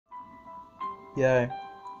Yo,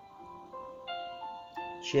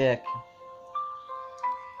 check.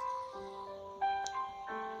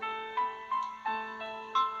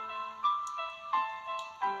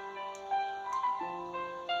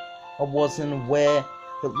 I wasn't aware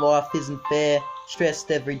that life isn't fair.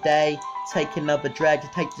 Stressed every day, take another drag to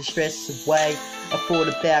take the stress away. I thought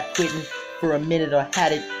about quitting, for a minute I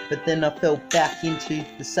had it, but then I fell back into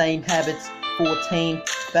the same habits. 14,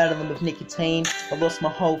 battling with nicotine, I lost my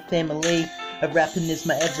whole family. Rapping is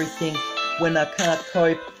my everything. When I can't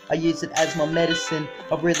cope, I use it as my medicine.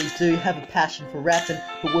 I really do have a passion for rapping,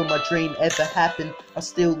 but will my dream ever happen? I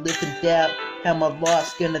still live in doubt how my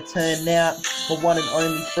life's gonna turn out. My one and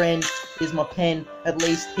only friend is my pen, at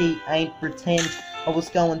least he ain't pretend. I was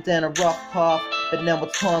going down a rough path, but now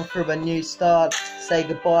it's time for a new start. Say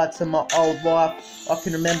goodbye to my old life. I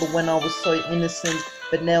can remember when I was so innocent,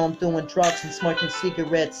 but now I'm doing drugs and smoking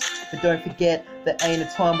cigarettes. But don't forget, there ain't a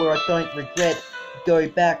time where I don't regret. Go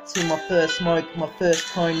back to my first smoke, my first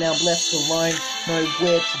cone, now I'm left alone,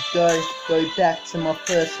 nowhere to go. Go back to my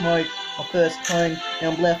first smoke, my first cone,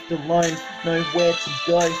 now I'm left alone, nowhere to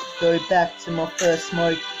go. Go back to my first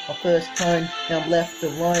smoke, my first cone, now I'm left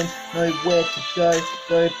alone, nowhere to go.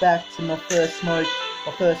 Go back to my first smoke,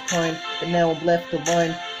 my first cone, but now I'm left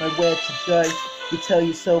alone, nowhere to go. You tell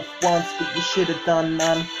yourself once, but you should have done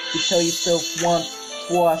none. You tell yourself once,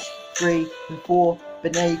 twice, 3 and 4,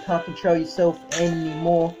 but now you can't control yourself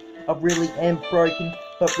anymore. I really am broken,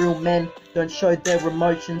 but real men don't show their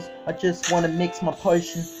emotions. I just want to mix my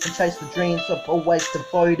potion and chase the dreams I've always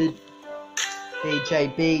devoted.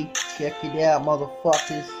 DJB, check it out,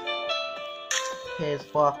 motherfuckers. Cares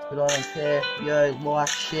fucked, but I don't care. Yo, like,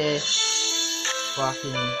 share,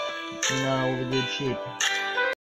 fucking, you know, all the good shit.